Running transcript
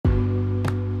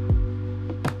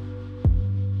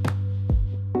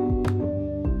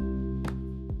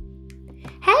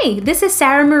Hi, this is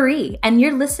Sarah Marie, and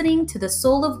you're listening to the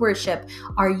Soul of Worship.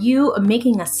 Are You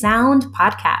Making a Sound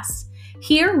podcast?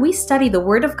 Here we study the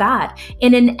Word of God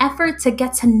in an effort to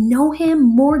get to know Him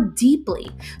more deeply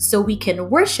so we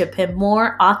can worship Him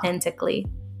more authentically.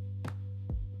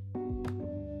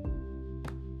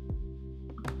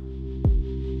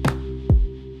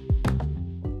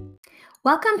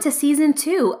 Welcome to Season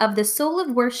 2 of the Soul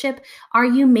of Worship, Are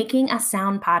You Making a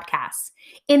Sound podcast.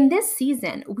 In this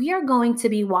season, we are going to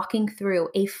be walking through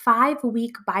a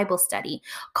 5-week Bible study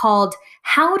called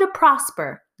How to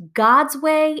Prosper God's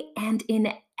Way and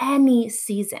in Any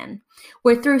Season,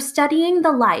 where through studying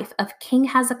the life of King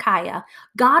Hezekiah,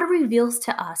 God reveals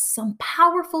to us some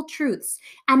powerful truths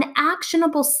and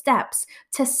actionable steps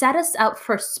to set us up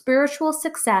for spiritual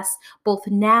success both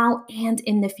now and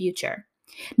in the future.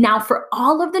 Now, for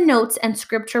all of the notes and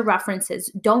scripture references,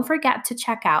 don't forget to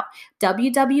check out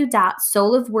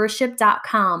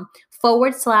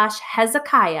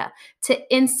www.soulofworship.com/Hezekiah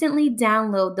to instantly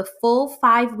download the full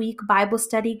 5-week Bible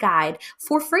study guide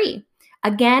for free.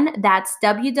 Again, that's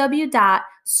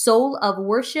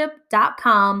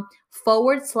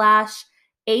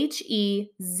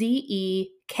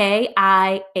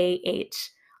www.soulofworship.com/HEZEKIAH.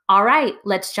 All right,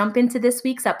 let's jump into this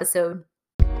week's episode.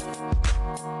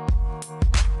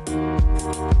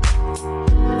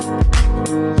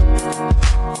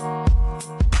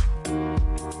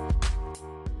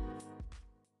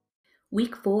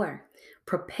 Week 4,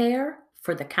 prepare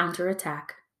for the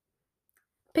counterattack.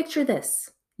 Picture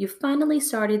this. You've finally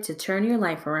started to turn your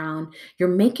life around. You're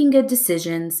making good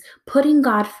decisions, putting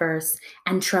God first,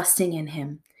 and trusting in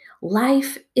Him.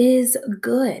 Life is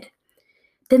good.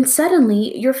 Then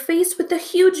suddenly you're faced with a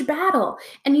huge battle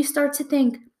and you start to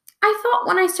think, I thought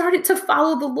when I started to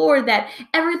follow the Lord that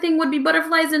everything would be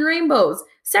butterflies and rainbows.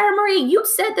 Sarah Marie, you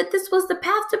said that this was the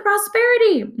path to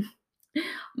prosperity.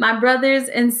 My brothers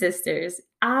and sisters,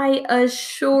 I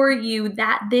assure you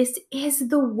that this is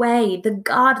the way, the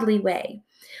godly way.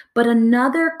 But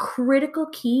another critical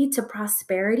key to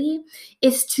prosperity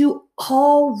is to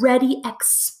already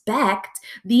expect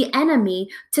the enemy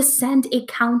to send a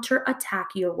counterattack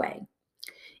your way.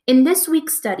 In this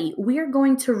week's study, we are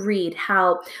going to read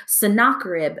how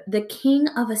Sennacherib, the king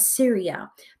of Assyria,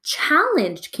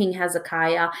 challenged King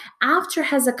Hezekiah after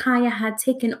Hezekiah had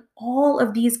taken all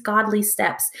of these godly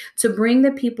steps to bring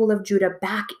the people of Judah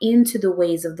back into the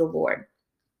ways of the Lord.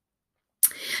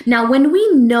 Now, when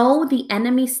we know the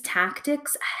enemy's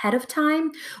tactics ahead of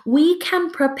time, we can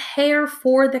prepare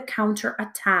for the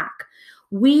counterattack.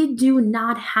 We do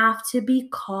not have to be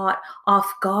caught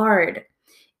off guard.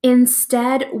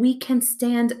 Instead, we can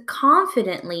stand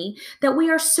confidently that we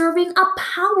are serving a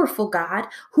powerful God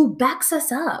who backs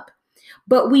us up.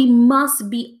 But we must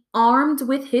be armed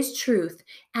with His truth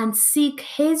and seek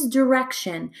His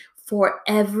direction for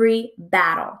every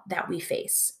battle that we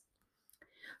face.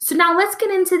 So now let's get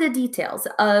into the details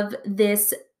of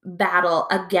this battle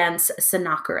against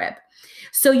Sennacherib.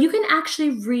 So you can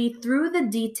actually read through the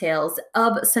details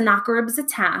of Sennacherib's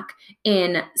attack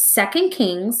in 2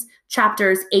 Kings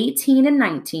chapters 18 and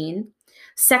 19,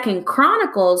 2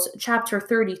 Chronicles chapter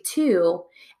 32,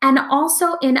 and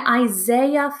also in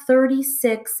Isaiah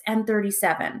 36 and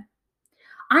 37.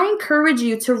 I encourage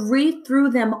you to read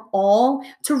through them all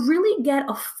to really get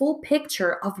a full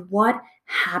picture of what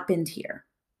happened here.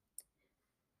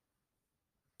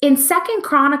 In 2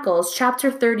 Chronicles chapter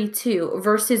 32,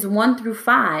 verses 1 through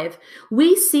 5,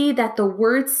 we see that the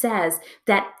word says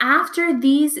that after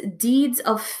these deeds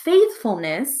of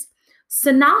faithfulness,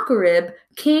 Sennacherib,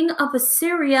 king of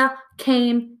Assyria,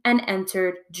 came and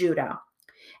entered Judah.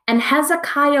 And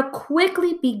Hezekiah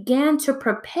quickly began to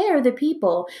prepare the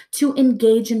people to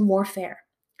engage in warfare.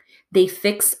 They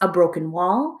fixed a broken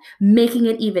wall, making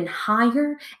it even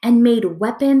higher, and made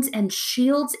weapons and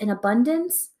shields in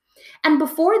abundance. And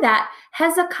before that,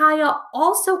 Hezekiah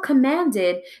also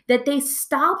commanded that they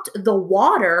stopped the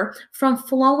water from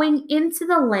flowing into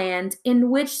the land in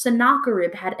which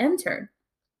Sennacherib had entered.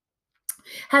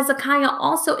 Hezekiah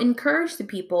also encouraged the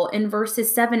people in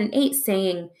verses 7 and 8,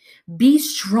 saying, Be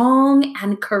strong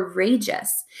and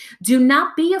courageous. Do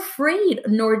not be afraid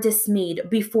nor dismayed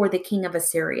before the king of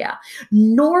Assyria,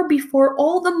 nor before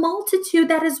all the multitude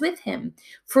that is with him,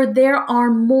 for there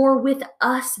are more with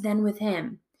us than with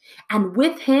him. And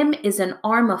with him is an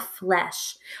arm of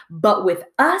flesh, but with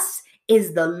us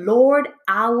is the Lord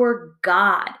our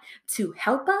God to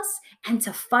help us and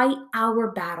to fight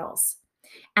our battles.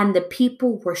 And the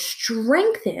people were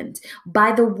strengthened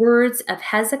by the words of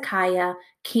Hezekiah,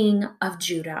 king of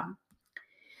Judah.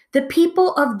 The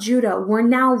people of Judah were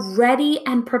now ready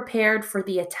and prepared for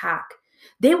the attack.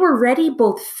 They were ready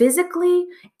both physically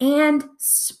and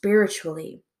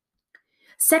spiritually.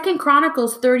 2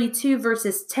 Chronicles 32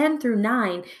 verses 10 through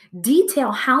 9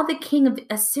 detail how the king of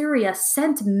Assyria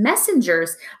sent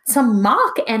messengers to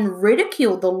mock and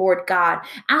ridicule the Lord God,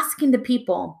 asking the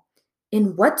people,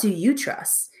 "In what do you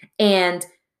trust?" And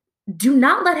do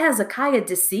not let Hezekiah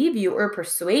deceive you or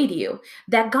persuade you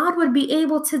that God would be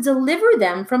able to deliver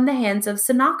them from the hands of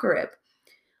Sennacherib.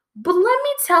 But let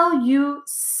me tell you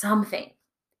something.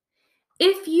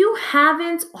 If you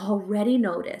haven't already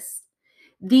noticed,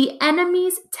 the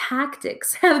enemy's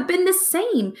tactics have been the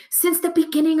same since the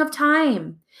beginning of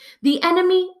time. The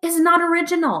enemy is not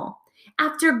original.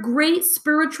 After great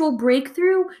spiritual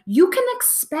breakthrough, you can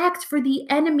expect for the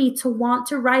enemy to want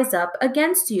to rise up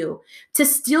against you, to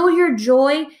steal your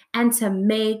joy, and to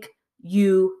make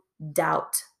you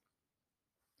doubt.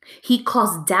 He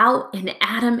caused doubt in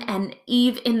Adam and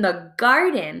Eve in the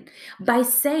garden by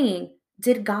saying,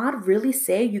 "Did God really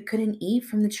say you couldn't eat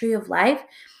from the tree of life?"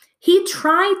 He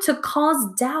tried to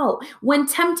cause doubt when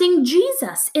tempting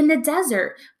Jesus in the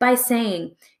desert by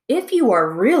saying, "If you are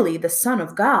really the Son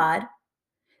of God."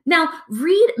 Now,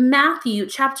 read Matthew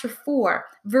chapter 4,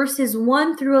 verses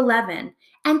 1 through 11,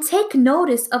 and take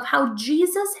notice of how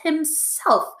Jesus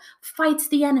himself fights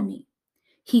the enemy.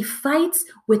 He fights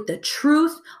with the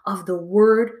truth of the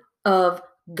word of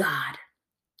God.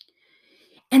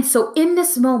 And so in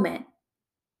this moment,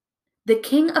 the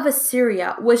king of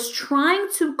Assyria was trying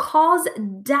to cause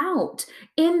doubt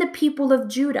in the people of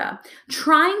Judah,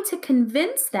 trying to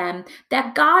convince them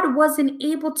that God wasn't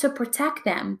able to protect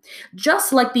them,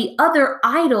 just like the other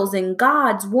idols and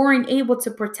gods weren't able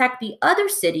to protect the other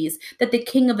cities that the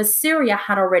king of Assyria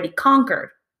had already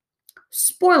conquered.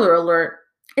 Spoiler alert,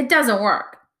 it doesn't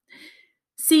work.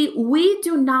 See, we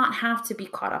do not have to be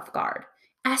caught off guard.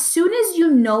 As soon as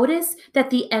you notice that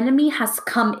the enemy has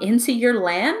come into your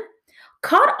land,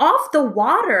 cut off the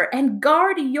water and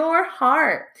guard your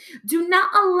heart. Do not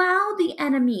allow the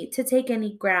enemy to take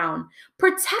any ground.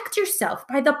 Protect yourself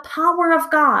by the power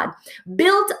of God.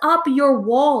 Build up your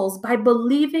walls by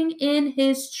believing in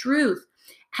his truth,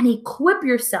 and equip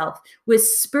yourself with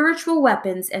spiritual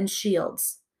weapons and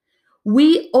shields.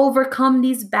 We overcome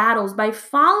these battles by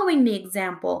following the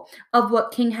example of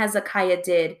what King Hezekiah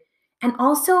did and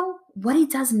also what he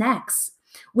does next,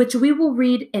 which we will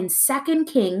read in 2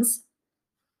 Kings.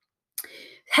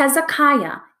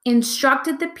 Hezekiah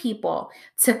instructed the people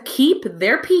to keep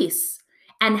their peace,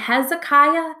 and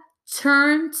Hezekiah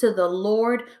turned to the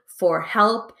Lord for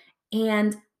help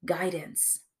and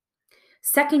guidance.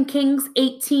 2 Kings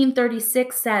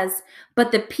 18:36 says,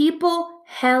 "But the people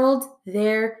held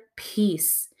their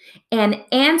peace and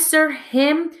answered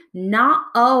him not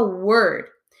a word,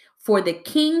 for the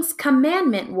king's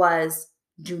commandment was,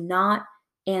 'Do not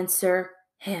answer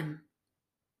him.'"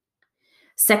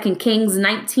 2 Kings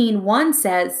 19:1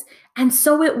 says, "And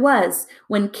so it was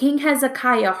when King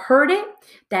Hezekiah heard it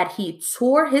that he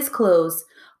tore his clothes,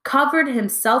 covered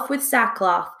himself with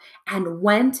sackcloth, and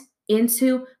went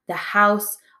into the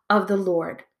house of the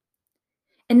Lord."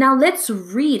 And now let's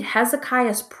read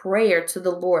Hezekiah's prayer to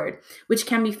the Lord, which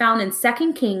can be found in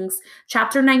 2 Kings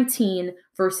chapter 19,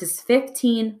 verses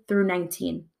 15 through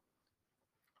 19.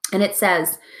 And it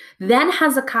says, "Then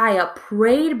Hezekiah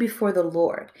prayed before the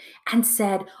Lord and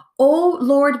said, 'O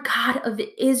Lord God of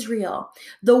Israel,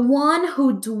 the one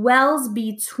who dwells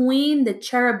between the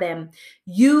cherubim,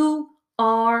 you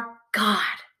are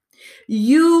God.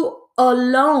 You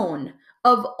alone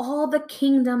of all the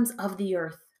kingdoms of the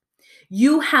earth.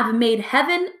 You have made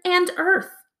heaven and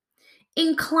earth.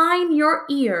 Incline your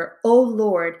ear, O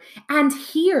Lord, and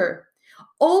hear.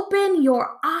 Open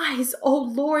your eyes, O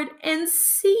Lord, and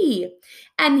see,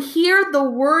 and hear the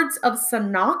words of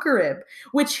Sennacherib,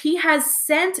 which he has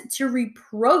sent to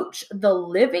reproach the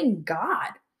living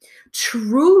God.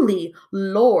 Truly,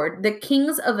 Lord, the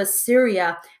kings of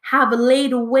Assyria have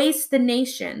laid waste the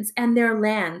nations and their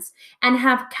lands, and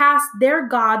have cast their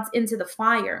gods into the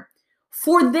fire.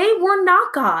 For they were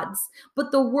not gods,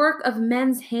 but the work of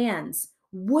men's hands,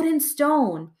 wood and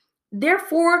stone.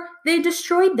 Therefore, they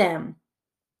destroyed them.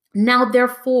 Now,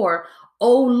 therefore,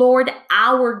 O Lord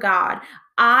our God,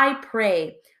 I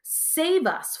pray, save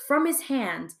us from his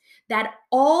hand, that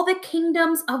all the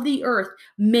kingdoms of the earth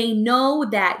may know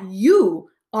that you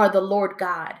are the Lord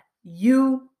God,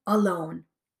 you alone."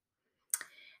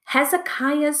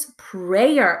 Hezekiah's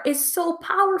prayer is so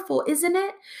powerful, isn't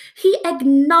it? He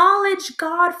acknowledged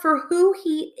God for who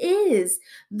he is,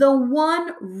 the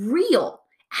one real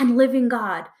and living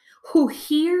God who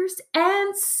hears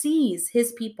and sees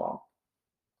his people.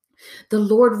 The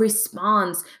Lord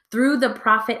responds through the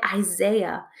prophet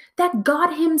Isaiah that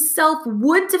God himself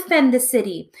would defend the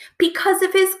city because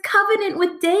of his covenant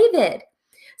with David.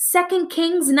 2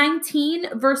 Kings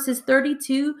 19 verses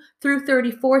 32 through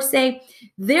 34 say,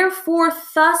 "Therefore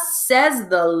thus says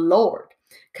the Lord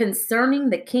concerning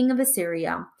the king of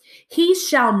Assyria, he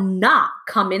shall not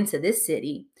come into this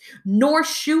city, nor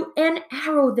shoot an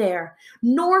arrow there,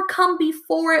 nor come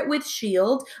before it with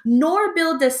shield, nor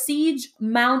build a siege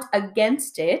mount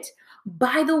against it.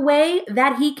 By the way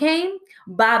that he came,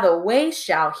 by the way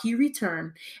shall he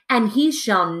return, and he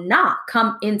shall not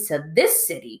come into this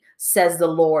city, says the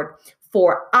Lord.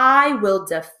 For I will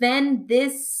defend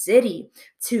this city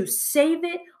to save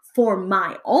it for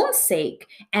my own sake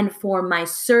and for my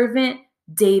servant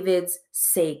David's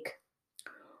sake."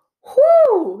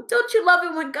 Whoo! Don't you love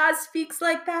it when God speaks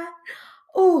like that?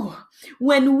 Oh,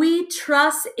 when we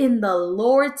trust in the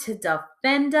Lord to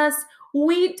defend us,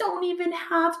 we don't even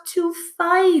have to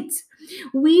fight.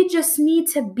 We just need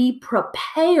to be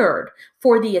prepared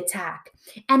for the attack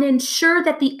and ensure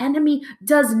that the enemy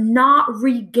does not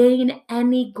regain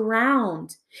any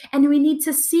ground. And we need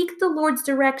to seek the Lord's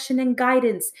direction and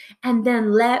guidance and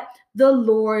then let the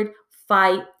Lord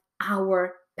fight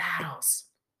our battles.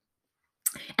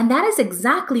 And that is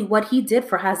exactly what he did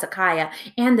for Hezekiah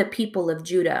and the people of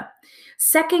Judah.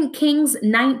 2 Kings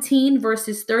 19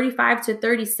 verses 35 to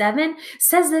 37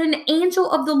 says that an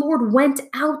angel of the Lord went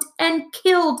out and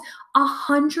killed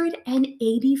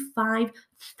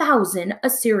 185,000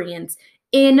 Assyrians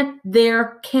in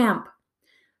their camp.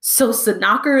 So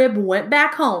Sennacherib went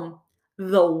back home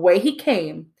the way he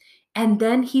came, and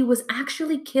then he was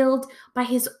actually killed by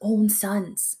his own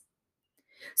sons.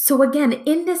 So again,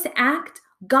 in this act,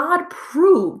 God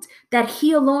proved that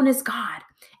he alone is God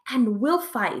and will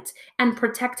fight and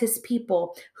protect his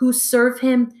people who serve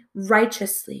him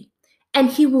righteously. And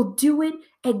he will do it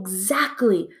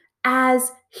exactly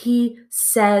as he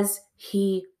says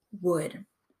he would.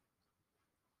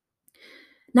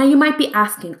 Now you might be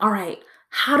asking, all right,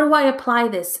 how do I apply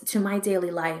this to my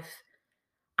daily life?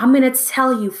 I'm going to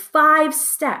tell you 5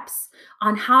 steps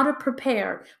on how to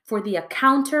prepare for the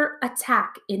counter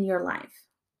attack in your life.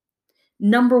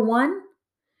 Number 1,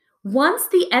 once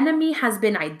the enemy has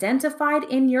been identified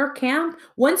in your camp,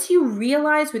 once you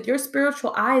realize with your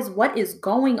spiritual eyes what is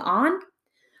going on,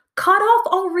 cut off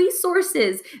all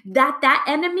resources that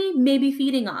enemy may be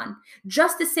feeding on,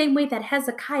 just the same way that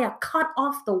Hezekiah cut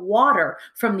off the water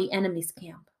from the enemy's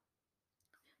camp.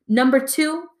 Number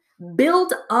 2,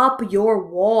 build up your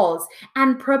walls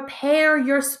and prepare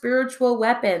your spiritual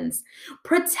weapons.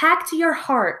 Protect your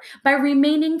heart by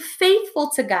remaining faithful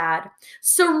to God.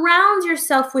 Surround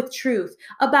yourself with truth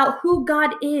about who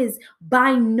God is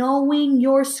by knowing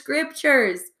your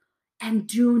scriptures. And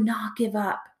do not give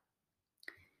up.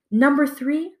 Number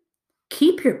 3,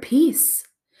 keep your peace.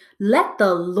 Let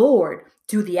the Lord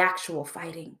do the actual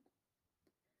fighting.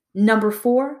 Number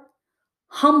 4,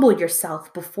 humble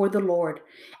yourself before the Lord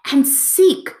and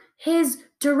seek his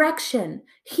direction.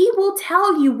 He will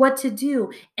tell you what to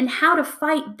do and how to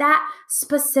fight that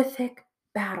specific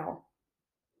battle.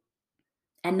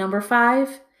 And number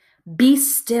 5, be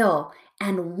still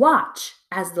and watch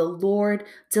as the Lord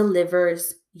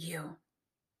delivers you.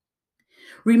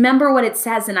 Remember what it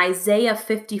says in Isaiah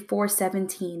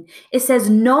 54:17. It says,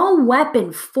 "No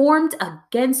weapon formed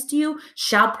against you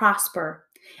shall prosper,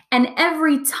 and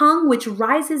every tongue which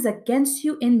rises against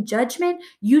you in judgment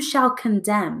you shall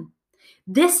condemn.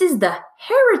 This is the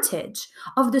heritage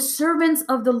of the servants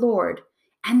of the Lord,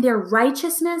 and their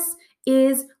righteousness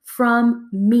is from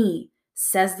me,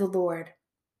 says the Lord."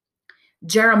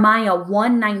 Jeremiah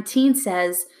 1:19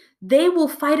 says, "They will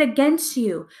fight against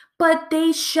you, but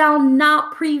they shall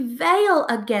not prevail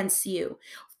against you.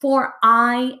 For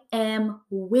I am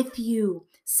with you,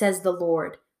 says the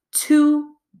Lord,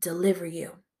 to deliver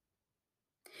you."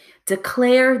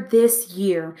 Declare this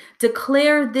year,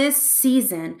 declare this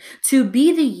season to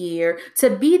be the year, to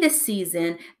be the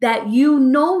season that you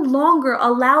no longer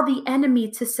allow the enemy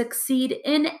to succeed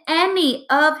in any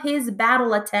of his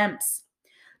battle attempts.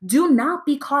 Do not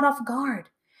be caught off guard.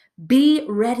 Be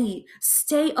ready,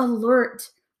 stay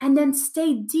alert, and then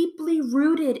stay deeply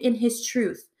rooted in his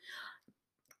truth,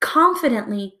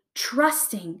 confidently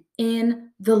trusting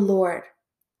in the Lord.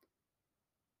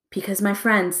 Because, my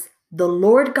friends, the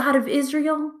Lord God of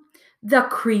Israel, the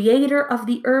creator of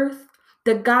the earth,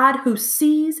 the God who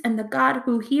sees and the God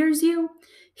who hears you,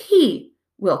 he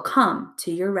will come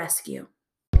to your rescue.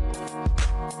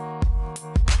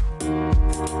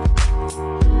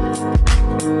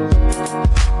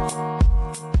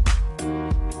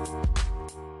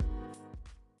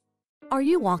 Are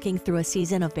you walking through a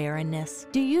season of barrenness?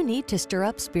 Do you need to stir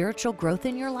up spiritual growth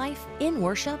in your life? In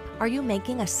worship, are you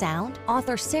making a sound?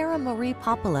 Author Sarah Marie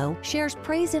Popolo shares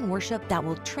praise and worship that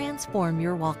will transform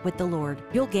your walk with the Lord.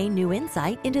 You'll gain new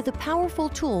insight into the powerful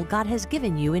tool God has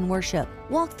given you in worship.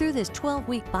 Walk through this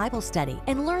 12-week Bible study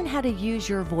and learn how to use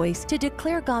your voice to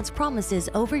declare God's promises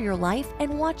over your life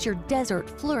and watch your desert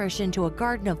flourish into a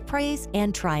garden of praise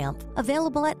and triumph.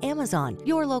 Available at Amazon,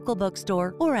 your local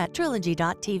bookstore, or at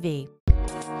Trilogy.tv.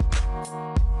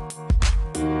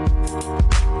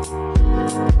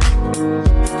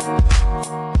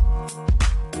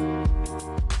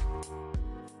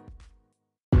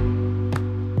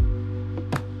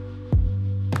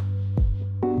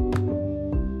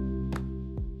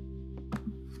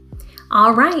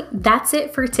 All right, that's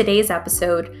it for today's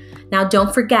episode. Now,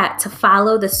 don't forget to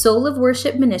follow the Soul of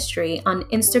Worship Ministry on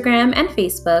Instagram and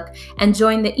Facebook and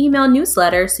join the email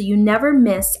newsletter so you never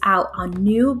miss out on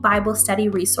new Bible study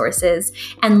resources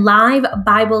and live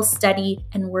Bible study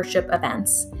and worship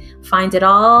events. Find it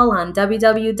all on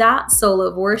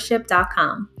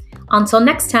www.soulofworship.com. Until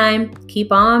next time,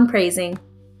 keep on praising.